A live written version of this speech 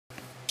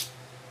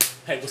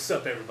Hey, what's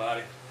up,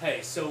 everybody?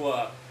 Hey, so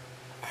I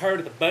heard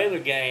at the Baylor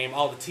game,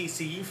 all the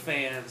TCU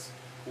fans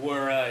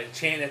were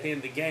chanting at the end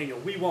of the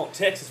game, "We want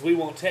Texas, we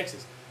want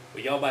Texas."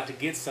 Well, y'all about to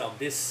get some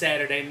this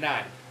Saturday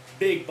night.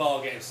 Big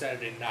ball game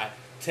Saturday night.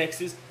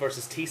 Texas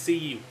versus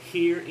TCU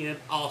here in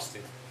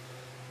Austin.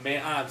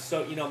 Man, I'm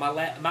so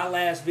my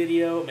last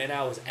video, man,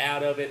 I was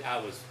out of it. I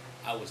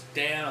was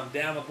down. I'm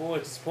down, my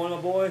boys. Disappointed,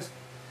 my boys.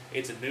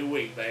 It's a new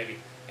week, baby,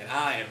 and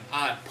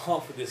I'm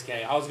pumped for this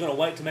game. I was gonna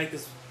wait to make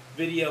this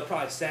video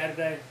probably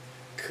Saturday.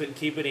 Couldn't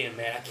keep it in,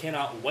 man. I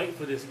cannot wait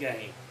for this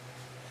game.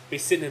 Be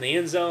sitting in the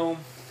end zone,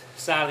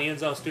 side of the end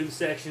zone student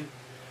section,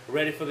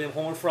 ready for them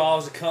Horned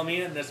Frogs to come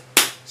in. Just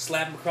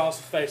slap them across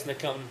the face and they're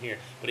coming in here.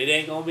 But it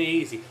ain't gonna be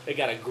easy. They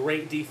got a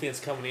great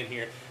defense coming in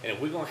here, and if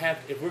we're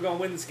gonna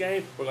win this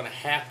game, we're gonna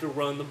have to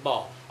run the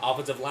ball.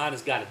 Offensive line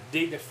has got to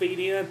dig their feet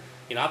in.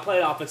 You know, I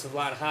played offensive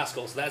line in high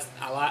school, so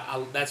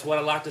that's what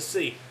I like to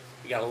see.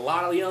 We got a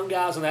lot of young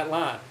guys on that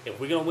line. If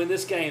we're going to win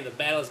this game, the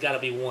battle's got to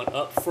be won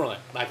up front,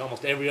 like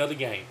almost every other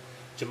game.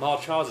 Jamal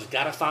Charles has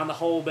got to find the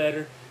hole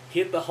better,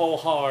 hit the hole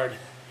hard,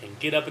 and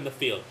get up in the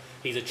field.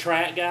 He's a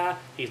track guy.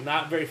 He's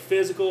not very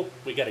physical.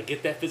 We got to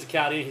get that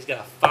physicality in. He's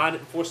got to find it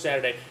before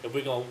Saturday if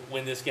we're going to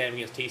win this game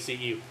against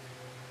TCU.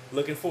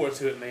 Looking forward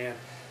to it, man.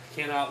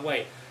 Cannot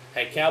wait.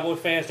 Hey, Cowboy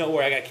fans, don't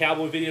worry. I got a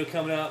Cowboy video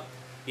coming up,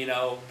 you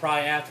know,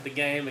 probably after the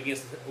game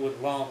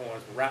with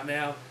Longhorns. But right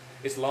now,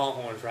 it's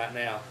Longhorns right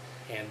now.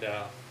 And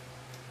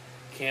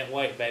can't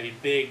wait, baby.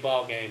 Big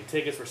ball game.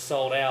 Tickets were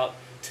sold out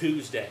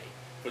Tuesday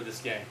for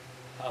this game.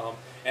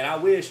 And I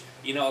wish,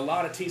 you know, a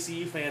lot of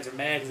TCU fans are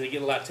mad because they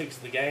get a lot of tickets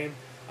to the game.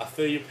 I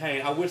feel your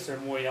pain. I wish there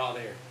were more of y'all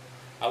there.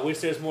 I wish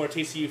there was more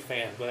TCU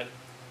fans, but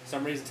for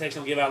some reason Texas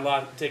don't give out a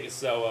lot of tickets.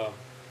 So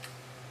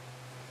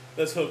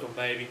let's hook them,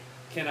 baby.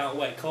 Cannot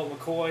wait. Colt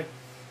McCoy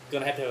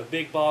gonna have a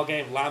big ball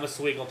game. Lima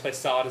Sweet gonna play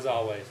solid as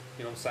always.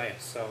 You know what I'm saying?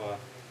 So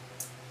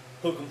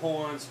hook 'em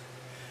horns.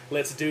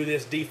 Let's do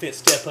this. Defense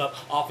step up.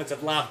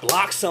 Offensive line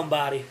block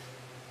somebody.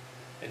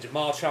 And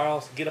Jamal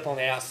Charles, get up on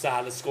the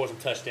outside. Let's score some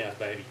touchdowns,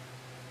 baby.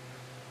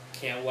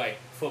 Can't wait.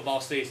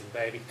 Football season,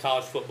 baby.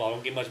 College football.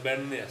 Don't get much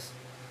better than this.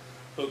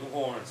 Hook 'em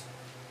horns.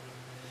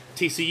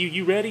 TCU,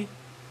 you ready?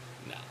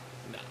 No.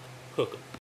 Hook 'em.